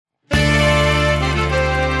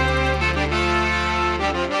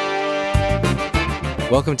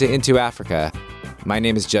Welcome to Into Africa. My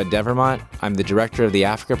name is Judd Devermont. I'm the director of the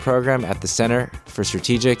Africa program at the Center for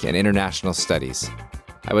Strategic and International Studies.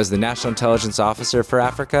 I was the National Intelligence Officer for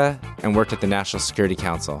Africa and worked at the National Security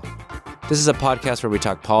Council. This is a podcast where we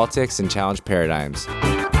talk politics and challenge paradigms.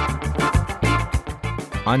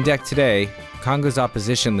 On deck today, Congo's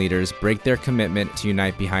opposition leaders break their commitment to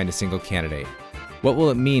unite behind a single candidate. What will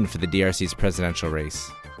it mean for the DRC's presidential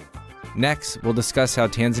race? Next, we'll discuss how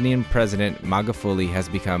Tanzanian President Magufuli has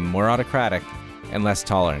become more autocratic and less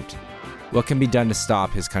tolerant. What can be done to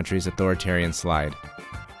stop his country's authoritarian slide?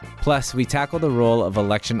 Plus, we tackle the role of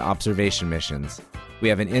election observation missions. We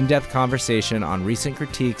have an in-depth conversation on recent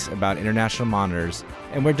critiques about international monitors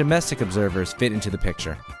and where domestic observers fit into the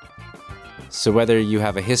picture. So whether you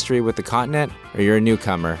have a history with the continent or you're a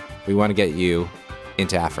newcomer, we want to get you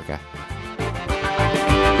into Africa.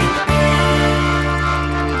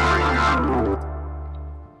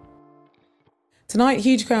 Tonight,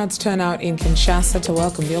 huge crowds turn out in Kinshasa to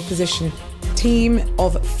welcome the opposition team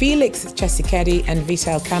of Felix Tshisekedi and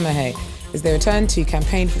Vital Kamerhe as they return to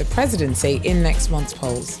campaign for the presidency in next month's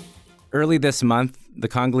polls. Early this month, the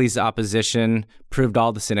Congolese opposition proved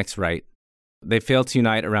all the cynics right. They failed to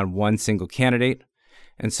unite around one single candidate,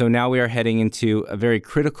 and so now we are heading into a very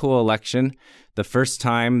critical election, the first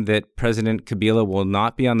time that President Kabila will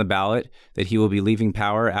not be on the ballot, that he will be leaving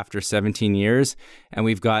power after 17 years, and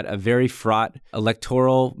we've got a very fraught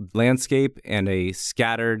electoral landscape and a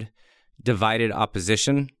scattered, divided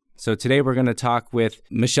opposition. So today we're going to talk with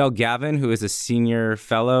Michelle Gavin, who is a senior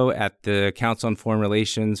fellow at the Council on Foreign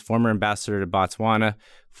Relations, former ambassador to Botswana,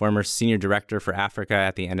 former senior director for Africa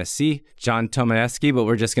at the NSC, John Tomaszewski, but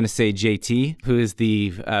we're just going to say JT, who is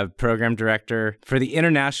the program director for the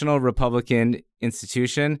International Republican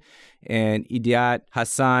Institution, and Idayat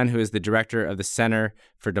Hassan, who is the director of the Center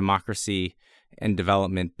for Democracy and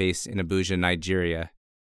Development based in Abuja, Nigeria.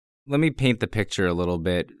 Let me paint the picture a little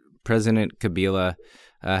bit. President Kabila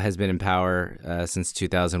has been in power since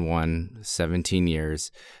 2001, 17 years.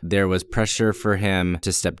 There was pressure for him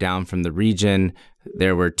to step down from the region.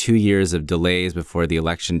 There were 2 years of delays before the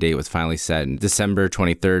election date was finally set in December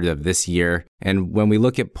 23rd of this year. And when we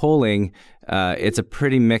look at polling, it's a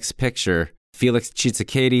pretty mixed picture. Felix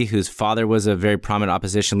Tshisekedi, whose father was a very prominent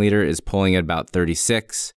opposition leader, is polling at about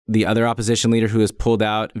 36. The other opposition leader who has pulled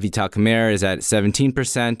out, Vital Kamerhe, is at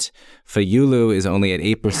 17%. Fayulu is only at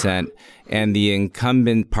 8%. And the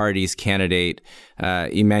incumbent party's candidate,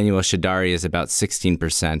 Emmanuel Shadari, is about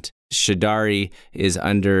 16%. Shadari is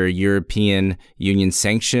under European Union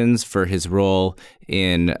sanctions for his role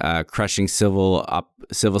in crushing civil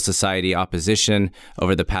society opposition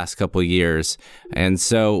over the past couple of years. And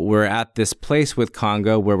so we're at this place with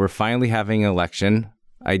Congo where we're finally having an election,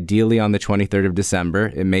 ideally on the 23rd of December.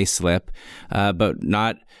 It may slip, but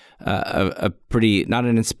not not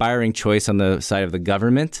an inspiring choice on the side of the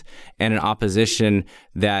government, and an opposition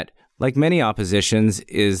that, like many oppositions,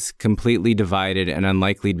 is completely divided and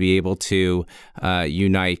unlikely to be able to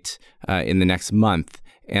unite in the next month.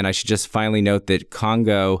 And I should just finally note that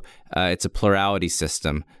Congo, it's a plurality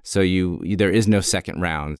system, so there is no second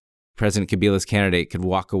round. President Kabila's candidate could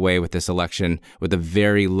walk away with this election with a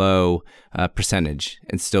very low percentage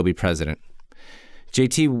and still be president.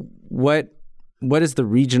 JT, what is the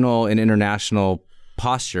regional and international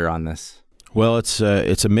posture on this? Well, it's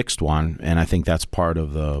a mixed one, and I think that's part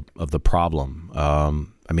of the problem.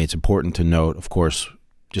 It's important to note, of course,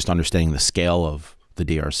 just understanding the scale of the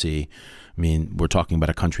DRC. We're talking about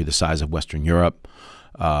a country the size of Western Europe.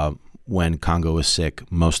 When Congo is sick,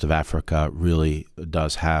 most of Africa really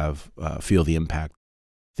does feel the impact.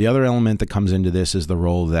 The other element that comes into this is the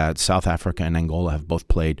role that South Africa and Angola have both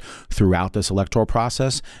played throughout this electoral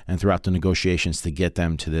process and throughout the negotiations to get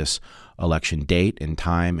them to this election date and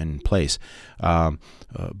time and place.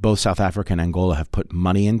 Both South Africa and Angola have put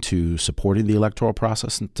money into supporting the electoral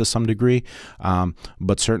process to some degree,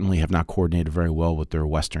 but certainly have not coordinated very well with their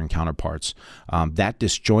Western counterparts. That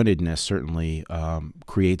disjointedness certainly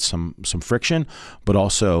creates some friction, but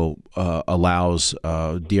also allows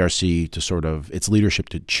DRC to sort of its leadership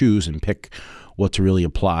to choose and pick what to really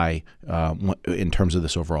apply in terms of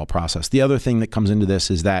this overall process. The other thing that comes into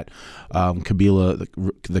this is that the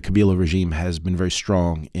Kabila regime has been very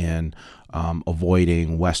strong in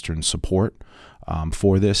avoiding Western support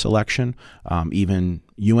for this election, even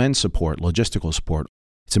UN support, logistical support.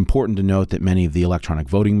 It's important to note that many of the electronic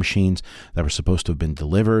voting machines that were supposed to have been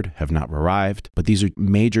delivered have not arrived. But these are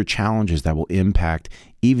major challenges that will impact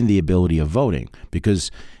even the ability of voting, because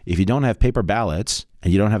if you don't have paper ballots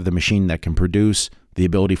and you don't have the machine that can produce the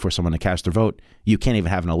ability for someone to cast their vote, you can't even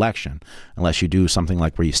have an election unless you do something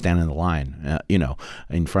like where you stand in the line,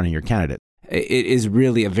 in front of your candidate. it is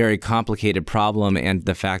really a very complicated problem. And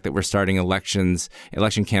the fact that we're starting election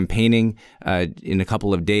campaigning in a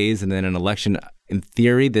couple of days, and then an election in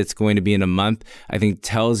theory that's going to be in a month, I think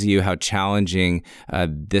tells you how challenging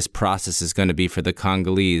this process is going to be for the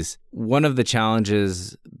Congolese. One of the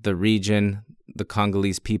challenges the region, the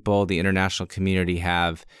Congolese people, the international community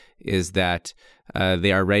have is that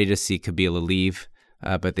they are ready to see Kabila leave,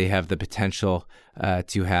 but they have the potential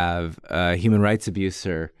to have a human rights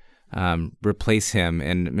abuser replace him.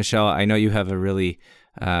 And Michelle, I know you have a really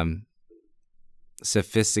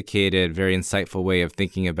sophisticated, very insightful way of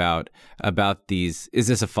thinking about these. Is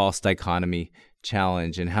this a false dichotomy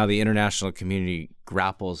challenge, and how the international community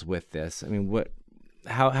grapples with this? I mean,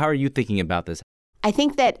 how are you thinking about this? I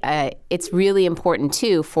think that it's really important,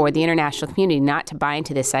 too, for the international community not to buy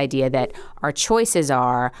into this idea that our choices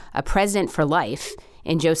are a president for life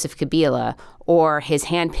in Joseph Kabila or his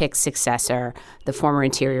handpicked successor, the former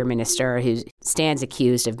interior minister who stands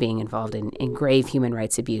accused of being involved in grave human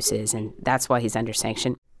rights abuses, and that's why he's under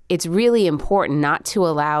sanction. It's really important not to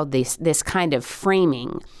allow this kind of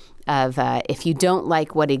framing of if you don't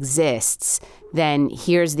like what exists, then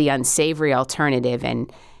here's the unsavory alternative,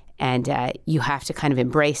 and you have to kind of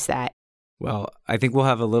embrace that. Well, I think we'll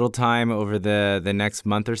have a little time over the next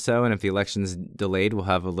month or so, and if the election's delayed, we'll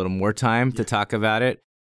have a little more time to talk about it.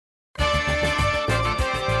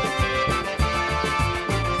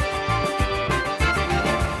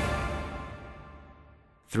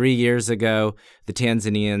 3 years ago, the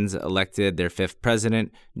Tanzanians elected their fifth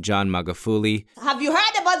president, John Magufuli. Have you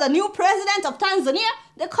heard about the new president of Tanzania?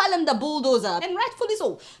 They call him the bulldozer, and rightfully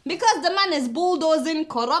so, because the man is bulldozing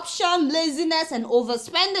corruption, laziness, and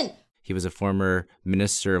overspending. He was a former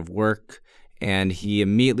minister of work, and he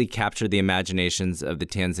immediately captured the imaginations of the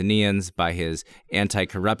Tanzanians by his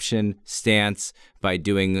anti-corruption stance, by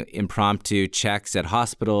doing impromptu checks at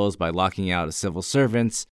hospitals, by locking out civil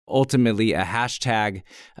servants. Ultimately, a hashtag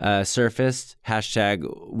surfaced, hashtag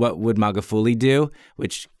what would Magufuli do,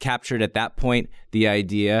 which captured at that point the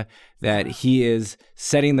idea that he is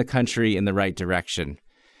setting the country in the right direction.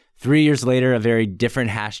 3 years later, a very different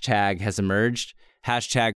hashtag has emerged,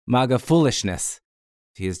 hashtag MAGAfoolishness.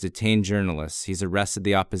 He has detained journalists. He's arrested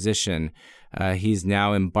the opposition. He's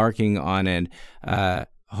now embarking on an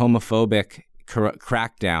homophobic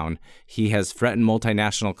crackdown. He has threatened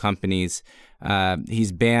multinational companies.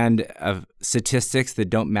 He's banned statistics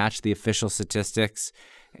that don't match the official statistics.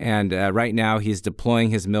 And right now he's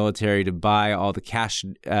deploying his military to buy all the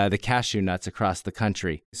cashew nuts across the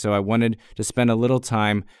country. So I wanted to spend a little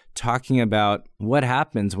time talking about what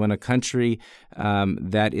happens when a country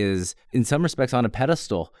that is in some respects on a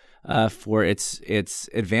pedestal for its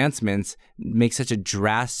advancements makes such a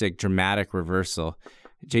dramatic reversal.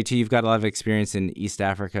 JT, you've got a lot of experience in East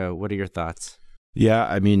Africa. What are your thoughts? Yeah,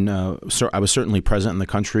 I mean, I was certainly present in the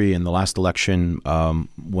country in the last election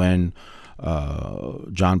when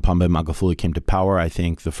John Pombe Magufuli came to power. I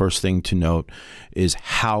think the first thing to note is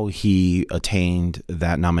how he attained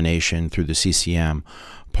that nomination through the CCM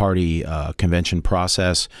party convention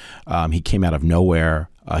process. He came out of nowhere.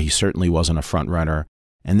 He certainly wasn't a front runner.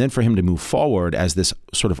 And then for him to move forward as this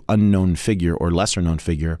sort of unknown figure or lesser known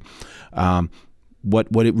figure,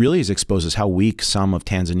 what it really is exposed is how weak some of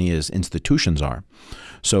Tanzania's institutions are.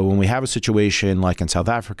 So when we have a situation like in South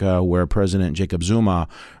Africa where President Jacob Zuma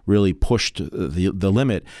really pushed the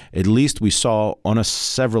limit, at least we saw on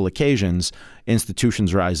several occasions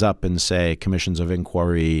institutions rise up and say commissions of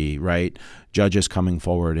inquiry, right? Judges coming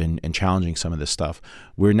forward and challenging some of this stuff.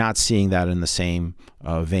 We're not seeing that in the same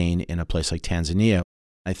vein in a place like Tanzania.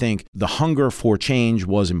 I think the hunger for change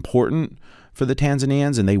was important for the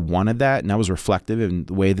Tanzanians, and they wanted that, and that was reflective in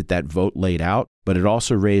the way that vote laid out. But it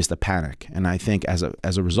also raised a panic, and I think as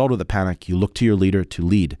a result of the panic, you look to your leader to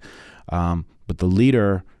lead. But the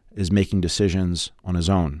leader is making decisions on his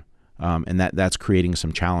own, and that's creating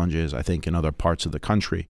some challenges, I think, in other parts of the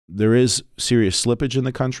country. There is serious slippage in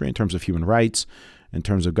the country in terms of human rights, in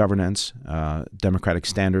terms of governance, democratic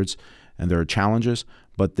standards, and there are challenges,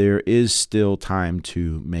 but there is still time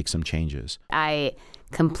to make some changes. I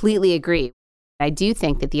completely agree. I do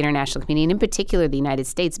think that the international community, and in particular the United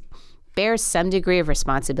States, bears some degree of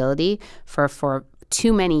responsibility for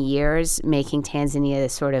too many years making Tanzania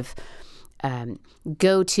this sort of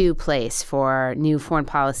go-to place for new foreign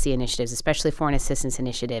policy initiatives, especially foreign assistance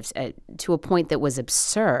initiatives, to a point that was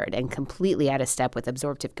absurd and completely out of step with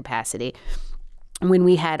absorptive capacity. When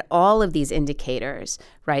we had all of these indicators,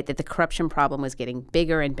 right, that the corruption problem was getting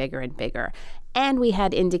bigger and bigger and bigger, and we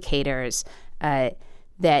had indicators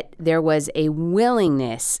that there was a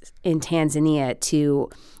willingness in Tanzania to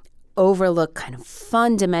overlook kind of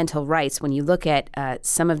fundamental rights when you look at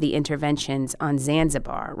some of the interventions on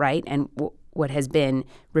Zanzibar, right? And what has been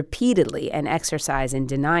repeatedly an exercise in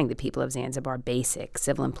denying the people of Zanzibar basic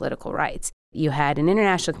civil and political rights. You had an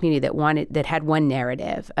international community that had one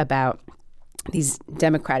narrative about these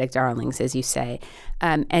democratic darlings, as you say,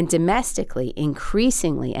 and domestically,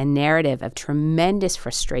 increasingly, a narrative of tremendous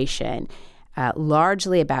frustration,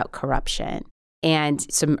 largely about corruption. And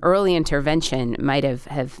some early intervention might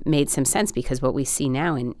have made some sense, because what we see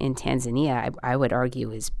now in Tanzania, I would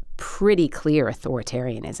argue, is pretty clear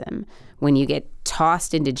authoritarianism. When you get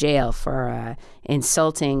tossed into jail for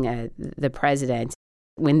insulting the president,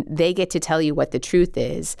 when they get to tell you what the truth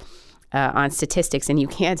is on statistics, and you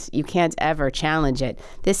can't ever challenge it.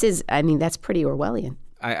 That's pretty Orwellian.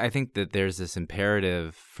 I think that there's this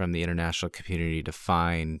imperative from the international community to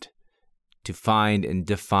find and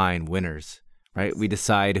define winners. Right? We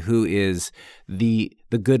decide who is the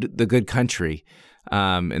good country,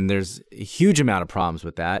 and there's a huge amount of problems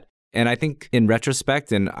with that. And I think in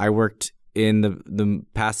retrospect, and I worked in the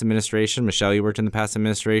past administration, Michelle, you worked in the past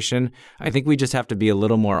administration, I think we just have to be a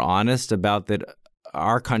little more honest about that.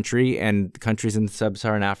 Our country and countries in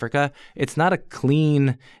sub-Saharan Africa, it's not a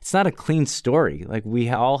clean story. Like, we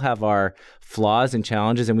all have our flaws and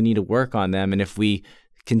challenges, and we need to work on them. And if we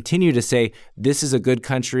continue to say this is a good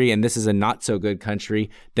country and this is a not so good country,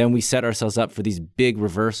 then we set ourselves up for these big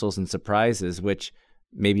reversals and surprises, which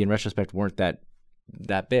maybe in retrospect weren't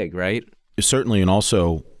that big, right? Certainly, and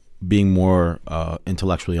also being more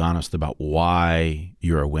intellectually honest about why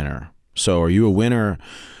you're a winner. So are you a winner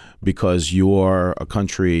because you're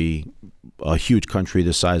a huge country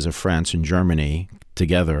the size of France and Germany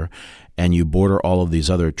together, and you border all of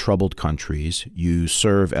these other troubled countries? You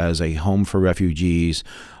serve as a home for refugees,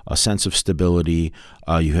 a sense of stability.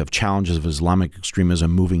 You have challenges of Islamic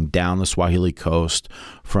extremism moving down the Swahili coast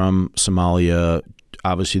from Somalia,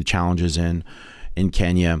 obviously the challenges in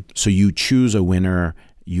Kenya. So you choose a winner.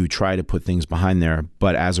 You try to put things behind there,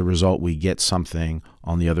 but as a result, we get something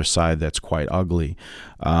on the other side that's quite ugly.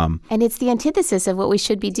 And it's the antithesis of what we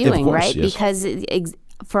should be doing, course, right? Yes. Because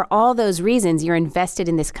for all those reasons, you're invested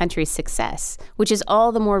in this country's success, which is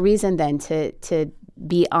all the more reason then to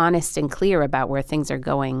be honest and clear about where things are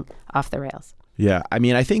going off the rails. Yeah,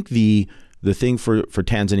 I think the thing for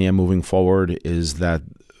Tanzania moving forward is that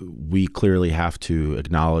we clearly have to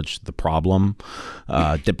acknowledge the problem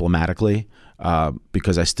diplomatically.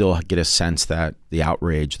 Because I still get a sense that the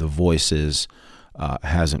outrage, the voices,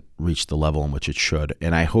 hasn't reached the level in which it should.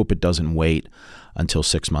 And I hope it doesn't wait until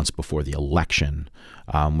 6 months before the election,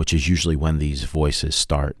 which is usually when these voices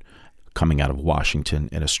start coming out of Washington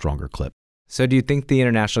in a stronger clip. So do you think the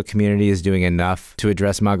international community is doing enough to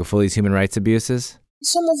address Magufuli's human rights abuses?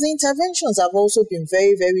 Some of the interventions have also been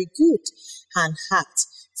very, very good and hacked.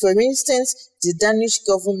 For instance, the Danish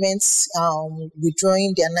government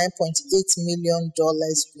withdrawing their $9.8 million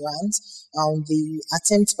grant, the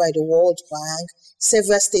attempt by the World Bank,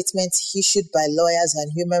 several statements issued by lawyers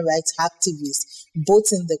and human rights activists,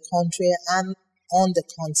 both in the country and on the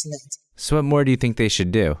continent. So what more do you think they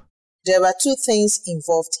should do? There are two things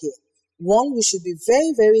involved here. One, we should be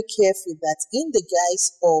very, very careful that in the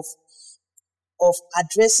guise of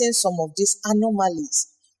addressing some of these anomalies,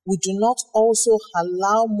 we do not also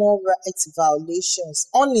allow more rights violations,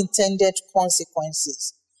 unintended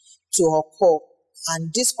consequences to occur.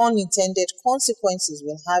 And these unintended consequences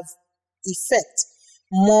will have effect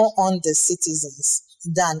more on the citizens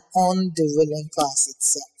than on the ruling class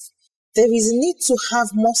itself. There is a need to have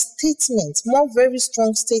more statements, more very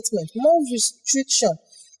strong statements, more restriction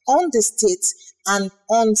on the state and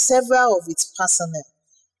on several of its personnel.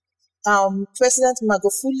 President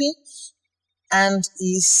Magufuli and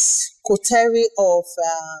his coterie of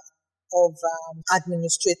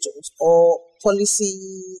administrators or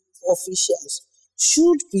policy officials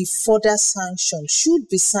should be further sanctioned, should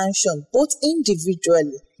be sanctioned both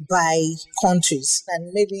individually by countries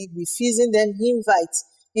and maybe refusing them invites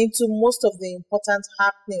into most of the important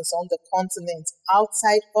happenings on the continent,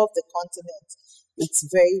 outside of the continent. It's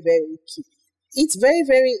very, very key. It's very,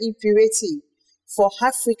 very imperative for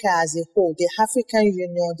Africa as a whole, the African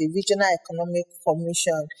Union, the Regional Economic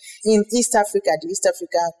Commission, in East Africa, the East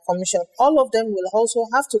Africa Commission, all of them will also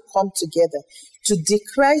have to come together to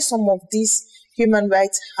decry some of these human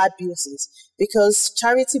rights abuses, because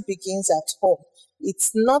charity begins at home.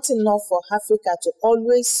 It's not enough for Africa to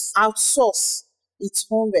always outsource its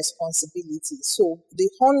own responsibility. So the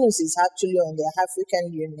onus is actually on the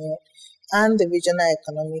African Union and the Regional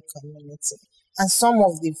Economic Community. and some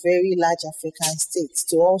of the very large African states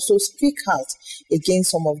to also speak out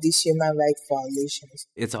against some of these human rights violations.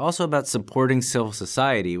 It's also about supporting civil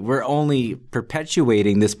society. We're only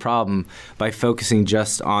perpetuating this problem by focusing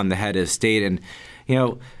just on the head of state. And,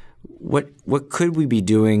 what could we be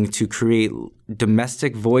doing to create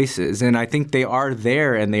domestic voices? And I think they are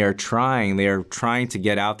there and they are trying. They are trying to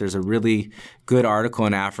get out. There's a really good article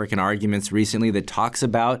in African Arguments recently that talks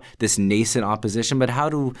about this nascent opposition. But how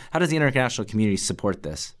does the international community support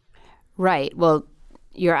this? Right. Well,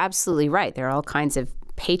 you're absolutely right. There are all kinds of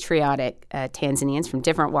patriotic Tanzanians from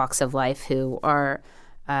different walks of life who are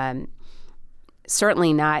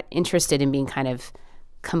certainly not interested in being kind of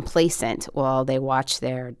complacent while they watch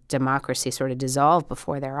their democracy sort of dissolve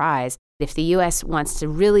before their eyes. If the U.S. wants to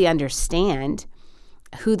really understand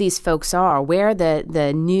who these folks are, where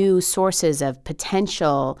the new sources of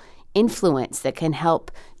potential influence that can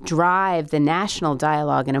help drive the national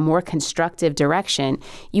dialogue in a more constructive direction,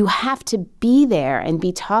 you have to be there and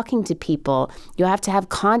be talking to people. You have to have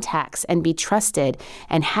contacts and be trusted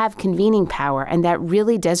and have convening power. And that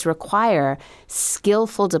really does require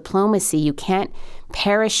skillful diplomacy. You can't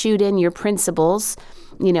parachute in your principles,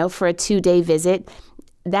 for a 2-day visit.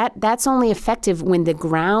 That's only effective when the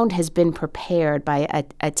ground has been prepared by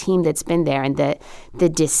a team that's been there. And the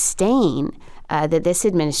disdain that this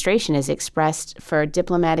administration has expressed for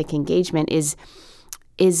diplomatic engagement is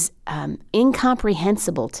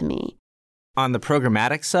incomprehensible to me. On the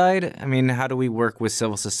programmatic side, how do we work with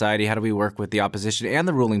civil society? How do we work with the opposition and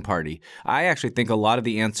the ruling party? I actually think a lot of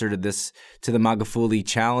the answer to the Magufuli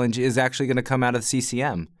challenge, is actually going to come out of the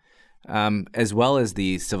CCM, as well as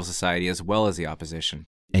the civil society, as well as the opposition.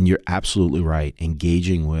 And you're absolutely right.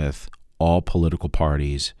 Engaging with all political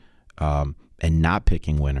parties and not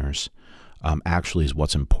picking winners actually is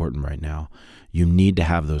what's important right now. You need to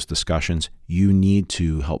have those discussions. You need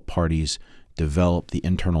to help parties develop the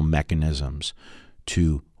internal mechanisms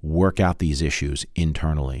to work out these issues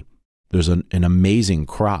internally. There's an amazing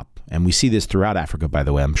crop, and we see this throughout Africa, by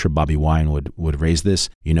the way. I'm sure Bobby Wine would raise this.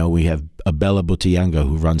 We have Abela Butianga,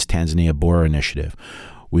 who runs Tanzania Bora Initiative.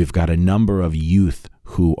 We've got a number of youth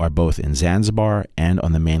who are both in Zanzibar and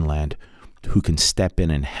on the mainland who can step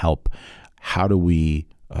in and help. How do we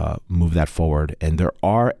move that forward? And there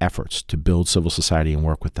are efforts to build civil society and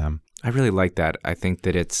work with them. I really like that. I think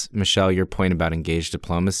that it's, Michelle, your point about engaged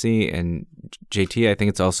diplomacy, and JT, I think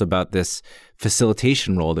it's also about this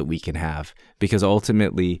facilitation role that we can have, because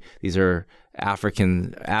ultimately these are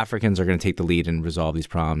Africans are going to take the lead and resolve these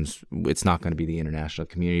problems. It's not going to be the international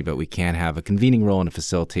community, but we can have a convening role and a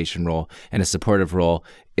facilitation role and a supportive role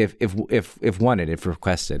if wanted, if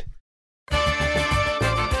requested.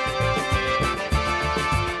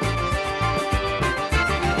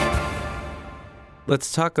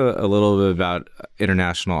 Let's talk a little bit about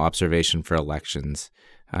international observation for elections.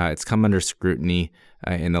 It's come under scrutiny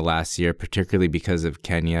in the last year, particularly because of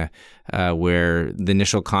Kenya, where the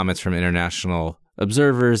initial comments from international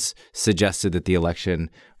observers suggested that the election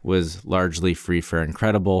was largely free, fair, and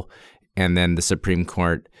credible, and then the Supreme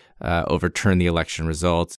Court overturned the election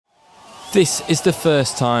results. This is the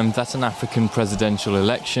first time that an African presidential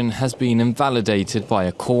election has been invalidated by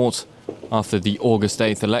a court. After the August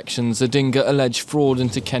 8th elections, Odinga alleged fraud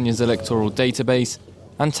into Kenya's electoral database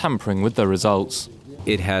and tampering with the results.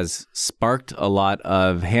 It has sparked a lot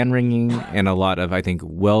of hand-wringing and a lot of, I think,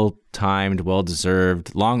 well-timed,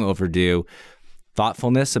 well-deserved, long overdue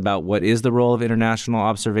thoughtfulness about what is the role of international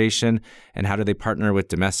observation and how do they partner with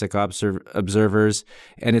domestic observers.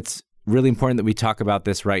 And it's really important that we talk about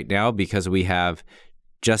this right now, because we have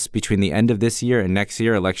just between the end of this year and next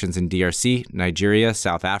year elections in DRC, Nigeria,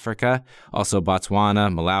 South Africa, also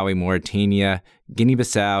Botswana, Malawi, Mauritania,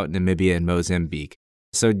 Guinea-Bissau, Namibia, and Mozambique.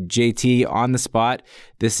 So JT, on the spot,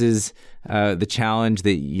 this is the challenge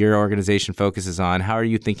that your organization focuses on. How are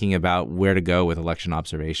you thinking about where to go with election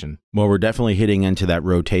observation? Well, we're definitely hitting into that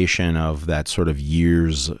rotation of that sort of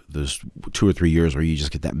years, those 2 or 3 years where you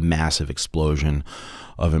just get that massive explosion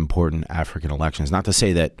of important African elections. Not to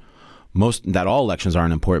say that all elections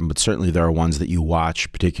aren't important, but certainly there are ones that you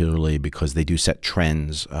watch, particularly because they do set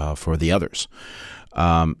trends for the others.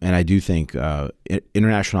 And I do think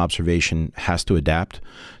international observation has to adapt.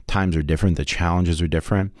 Times are different. The challenges are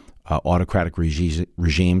different. Autocratic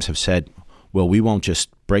regimes have said, well, we won't just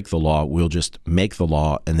break the law. We'll just make the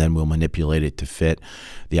law, and then we'll manipulate it to fit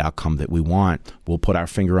the outcome that we want. We'll put our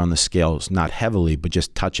finger on the scales, not heavily, but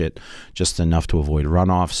just touch it just enough to avoid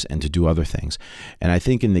runoffs and to do other things. And I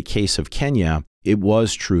think in the case of Kenya, it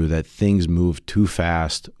was true that things moved too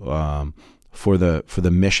fast for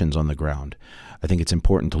the missions on the ground. I think it's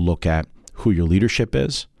important to look at who your leadership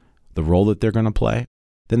is, the role that they're going to play.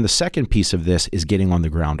 Then the second piece of this is getting on the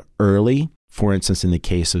ground early. For instance, in the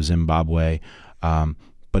case of Zimbabwe,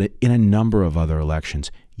 but in a number of other elections,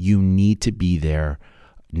 you need to be there,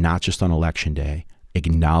 not just on election day,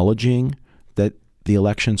 acknowledging that the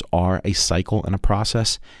elections are a cycle and a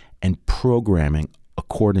process, and programming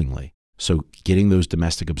accordingly. So getting those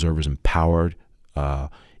domestic observers empowered,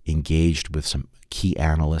 engaged with some key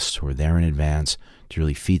analysts who are there in advance to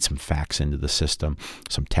really feed some facts into the system,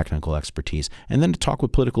 some technical expertise, and then to talk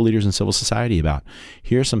with political leaders and civil society about,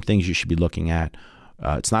 here are some things you should be looking at.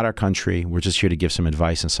 It's not our country. We're just here to give some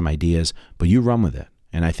advice and some ideas, but you run with it.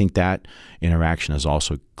 And I think that interaction is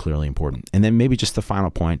also clearly important. And then maybe just the final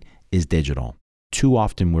point is digital. Too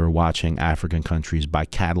often we're watching African countries buy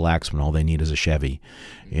Cadillacs when all they need is a Chevy,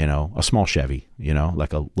 a small Chevy,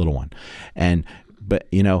 like a little one.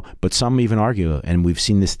 But some even argue, and we've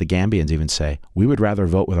seen this, the Gambians even say, we would rather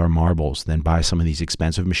vote with our marbles than buy some of these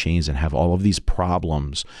expensive machines and have all of these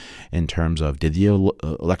problems in terms of, did the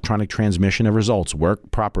electronic transmission of results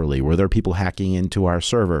work properly? Were there people hacking into our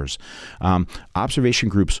servers? Observation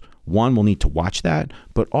groups, one, will need to watch that,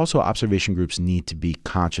 but also observation groups need to be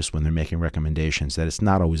conscious when they're making recommendations that it's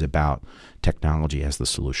not always about technology as the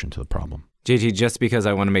solution to the problem. JT, just because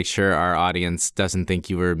I want to make sure our audience doesn't think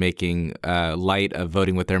you were making light of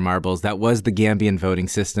voting with their marbles, that was the Gambian voting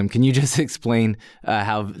system. Can you just explain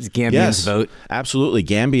how Gambians vote? Absolutely.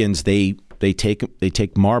 Gambians, they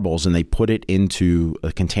take marbles and they put it into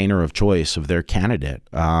a container of choice of their candidate.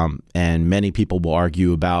 And many people will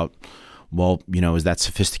argue about, is that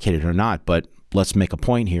sophisticated or not? But let's make a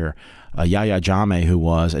point here. Yahya Jammeh, who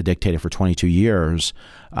was a dictator for 22 years,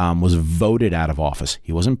 was voted out of office.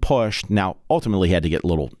 He wasn't pushed. Now, ultimately, he had to get a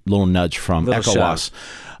little nudge from ECOWAS.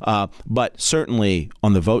 But certainly,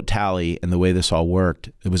 on the vote tally and the way this all worked,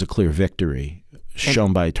 it was a clear victory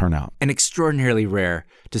shown by turnout. And extraordinarily rare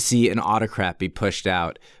to see an autocrat be pushed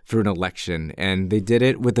out through an election. And they did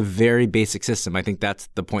it with a very basic system. I think that's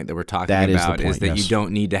the point that we're talking about, is that you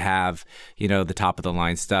don't need to have, the top of the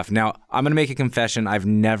line stuff. Now, I'm going to make a confession. I've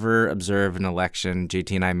never observed an election.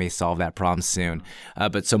 JT and I may solve that problem soon.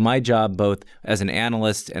 But so my job, both as an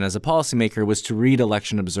analyst and as a policymaker, was to read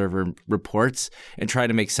election observer reports and try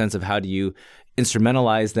to make sense of how do you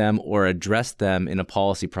instrumentalize them or address them in a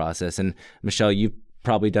policy process. And Michelle, you've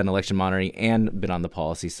probably done election monitoring and been on the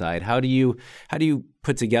policy side. How do you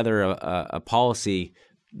put together a policy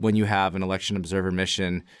when you have an election observer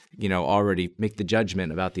mission, already make the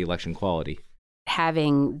judgment about the election quality?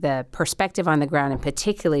 Having the perspective on the ground, and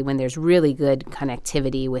particularly when there's really good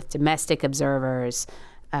connectivity with domestic observers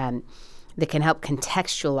that can help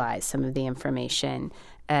contextualize some of the information,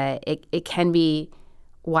 it can be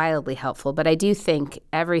wildly helpful. But I do think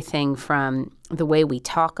everything from the way we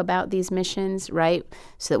talk about these missions, right,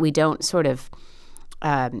 so that we don't sort of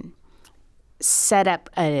set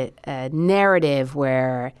up a narrative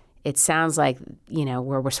where it sounds like,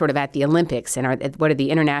 where we're sort of at the Olympics and what are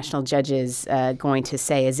the international judges going to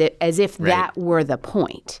say, as if right. That were the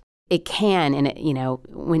point. It can, and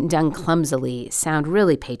when done clumsily, sound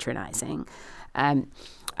really patronizing. I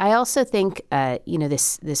also think,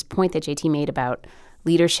 this point that JT made about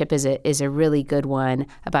leadership is a really good one,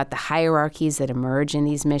 about the hierarchies that emerge in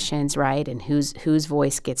these missions, right? And whose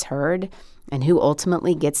voice gets heard and who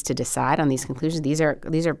ultimately gets to decide on these conclusions. These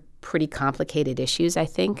are pretty complicated issues, I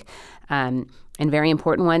think, and very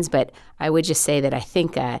important ones. But I would just say that I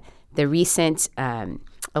think the recent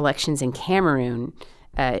elections in Cameroon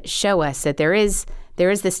show us that there is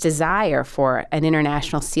this desire for an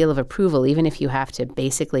international seal of approval, even if you have to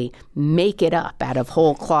basically make it up out of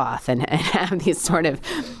whole cloth and have these sort of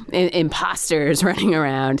imposters running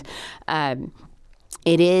around.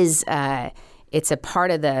 It's a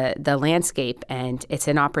part of the landscape, and it's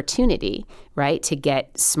an opportunity, right, to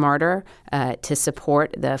get smarter, to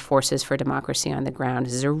support the forces for democracy on the ground.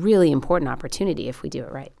 This is a really important opportunity if we do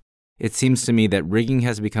it right. It seems to me that rigging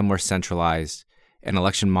has become more centralized and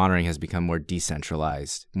election monitoring has become more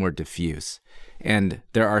decentralized, more diffuse. And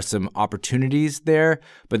there are some opportunities there,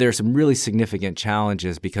 but there are some really significant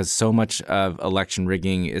challenges because so much of election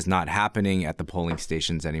rigging is not happening at the polling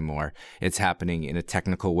stations anymore. It's happening in a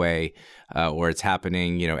technical way, or it's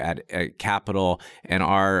happening, at Capitol, and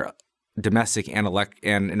our domestic and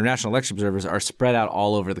international election observers are spread out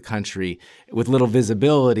all over the country with little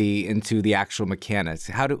visibility into the actual mechanics.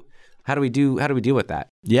 How do we deal with that?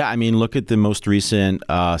 Yeah, I mean, look at the most recent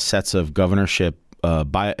sets of governorship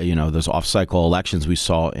those off-cycle elections we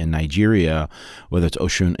saw in Nigeria, whether it's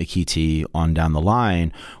Osun, Ekiti, on down the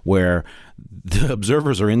line, where the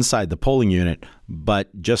observers are inside the polling unit, but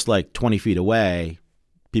just like 20 feet away,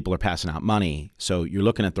 people are passing out money. So you're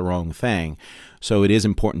looking at the wrong thing. So it is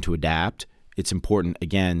important to adapt. it's important,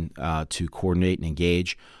 again, to coordinate and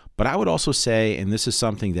engage. But I would also say, and this is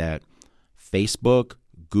something that Facebook,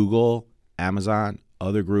 Google, Amazon,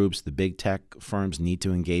 other groups, the big tech firms need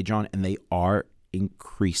to engage on, and they are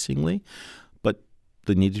increasingly, but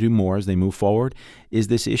they need to do more as they move forward, is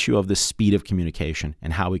this issue of the speed of communication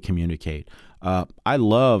and how we communicate. I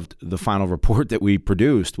loved the final report that we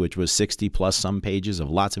produced, which was 60 plus some pages of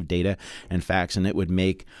lots of data and facts, and it would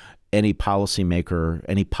make any policymaker,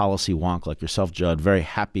 any policy wonk like yourself, Judd, very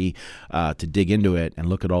happy to dig into it and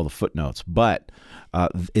look at all the footnotes. But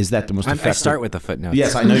is that the most effective? I start with the footnotes.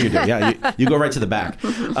 Yes, I know you do. Yeah, you go right to the back.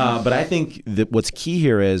 But I think that what's key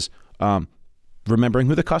here is remembering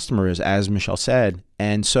who the customer is, as Michelle said.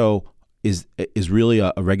 And so is really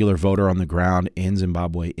a regular voter on the ground in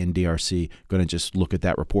Zimbabwe, in DRC, going to just look at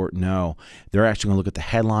that report? No. They're actually going to look at the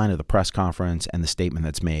headline of the press conference and the statement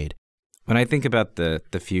that's made. When I think about the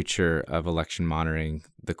future of election monitoring,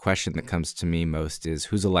 the question that comes to me most is,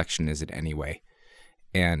 whose election is it anyway?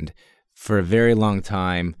 And for a very long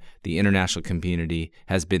time, the international community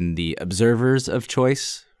has been the observers of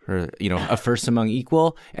choice, or, a first among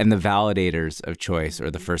equal, and the validators of choice,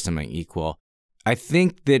 or the first among equal. I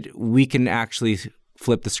think that we can actually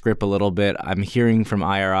flip the script a little bit. I'm hearing from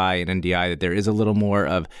IRI and NDI that there is a little more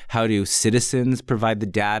of how do citizens provide the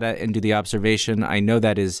data and do the observation. I know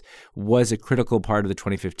that was a critical part of the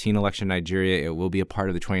 2015 election in Nigeria. It will be a part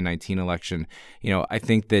of the 2019 election. I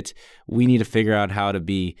think that we need to figure out how to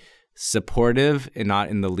be supportive and not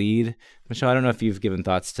in the lead. Michelle, I don't know if you've given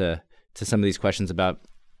thoughts to some of these questions about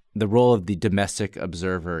the role of the domestic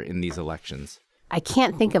observer in these elections. I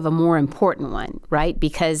can't think of a more important one, right?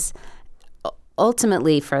 Because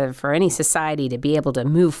ultimately, for any society to be able to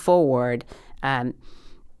move forward,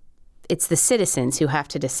 it's the citizens who have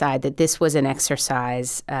to decide that this was an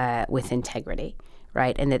exercise with integrity,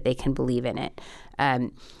 right? And that they can believe in it.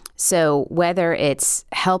 So whether it's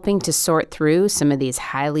helping to sort through some of these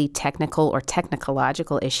highly technical or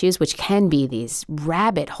technological issues, which can be these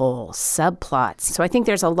rabbit hole subplots. So I think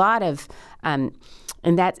there's a lot of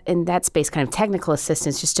in that space, kind of technical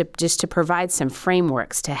assistance, just to provide some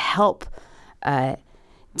frameworks to help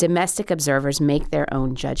domestic observers make their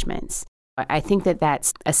own judgments. I think that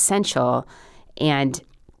that's essential, and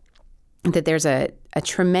that there's a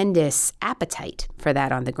tremendous appetite for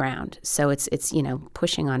that on the ground. So it's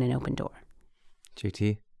pushing on an open door.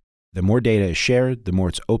 JT? The more data is shared, the more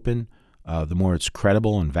it's open, the more it's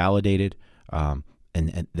credible and validated, and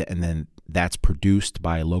then that's produced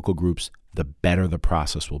by local groups, the better the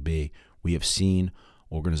process will be. We have seen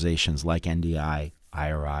organizations like NDI,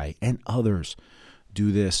 IRI, and others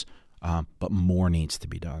do this, but more needs to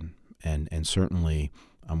be done. And certainly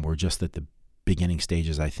we're just at the beginning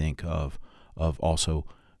stages, I think, of also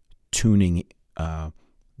tuning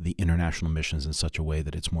the international missions in such a way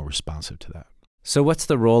that it's more responsive to that. So what's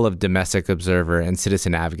the role of domestic observer and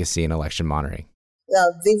citizen advocacy in election monitoring?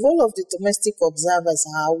 The role of the domestic observers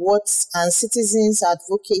and citizens'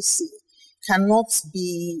 advocacy cannot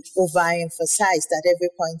be overemphasized at every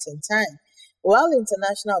point in time. While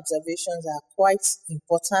international observations are quite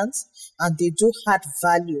important and they do add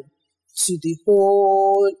value to the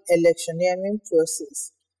whole electioneering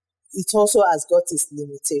process, it also has got its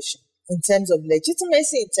limitation in terms of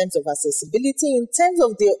legitimacy, in terms of accessibility, in terms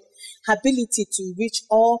of the ability to reach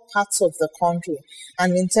all parts of the country,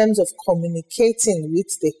 and in terms of communicating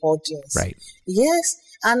with the audience. Right. Yes,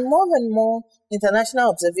 and more, international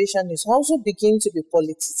observation is also beginning to be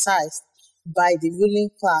politicized by the ruling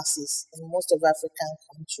classes in most of African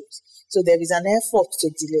countries. So there is an effort to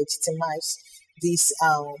delegitimize these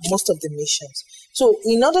most of the missions. So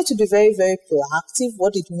in order to be very, very proactive,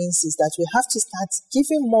 what it means is that we have to start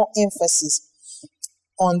giving more emphasis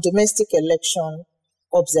on domestic election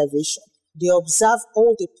observation. They observe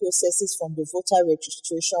all the processes from the voter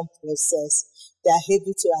registration process. They are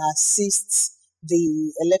able to assist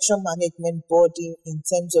the election management body in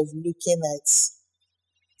terms of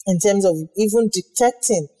in terms of even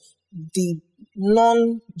detecting the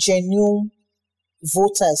non-genuine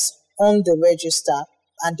voters on the register,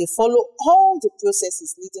 and they follow all the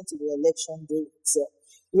processes leading to the election day itself,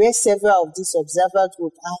 where several of these observer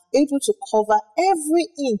groups are able to cover every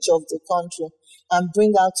inch of the country and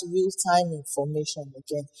bring out real-time information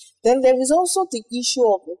again. Then there is also the issue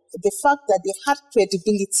of the fact that they had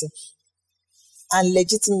credibility and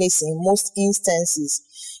legitimacy in most instances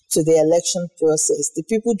to the election process. The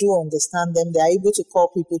people do understand them. They are able to call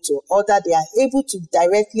people to order. They are able to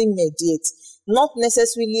directly mediate, not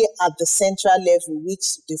necessarily at the central level,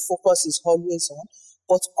 which the focus is always on,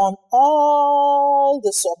 but on all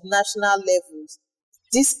the subnational levels.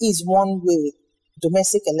 This is one way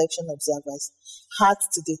domestic election observers add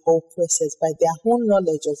to the whole process by their own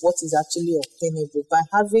knowledge of what is actually obtainable, by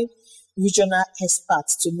having regional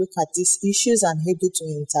experts to look at these issues and able to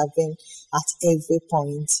intervene at every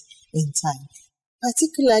point in time.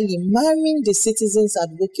 Particularly marrying the citizens'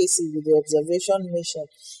 advocacy with the observation mission.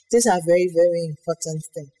 These are very, very important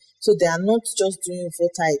things. So they are not just doing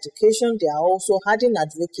voter education, they are also adding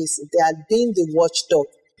advocacy. They are being the watchdog.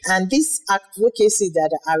 And this advocacy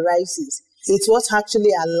that arises, it's what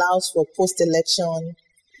actually allows for post-election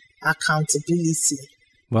accountability.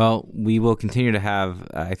 Well, we will continue to have,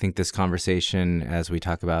 I think, this conversation as we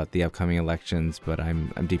talk about the upcoming elections, but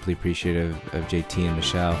I'm deeply appreciative of JT and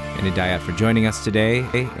Michelle and Idayat for joining us today.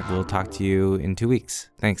 We'll talk to you in 2 weeks.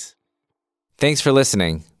 Thanks. Thanks for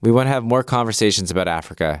listening. We want to have more conversations about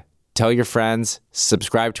Africa. Tell your friends,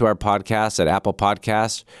 subscribe to our podcast at Apple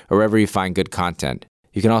Podcasts or wherever you find good content.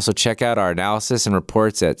 You can also check out our analysis and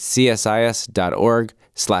reports at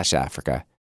csis.org/Africa.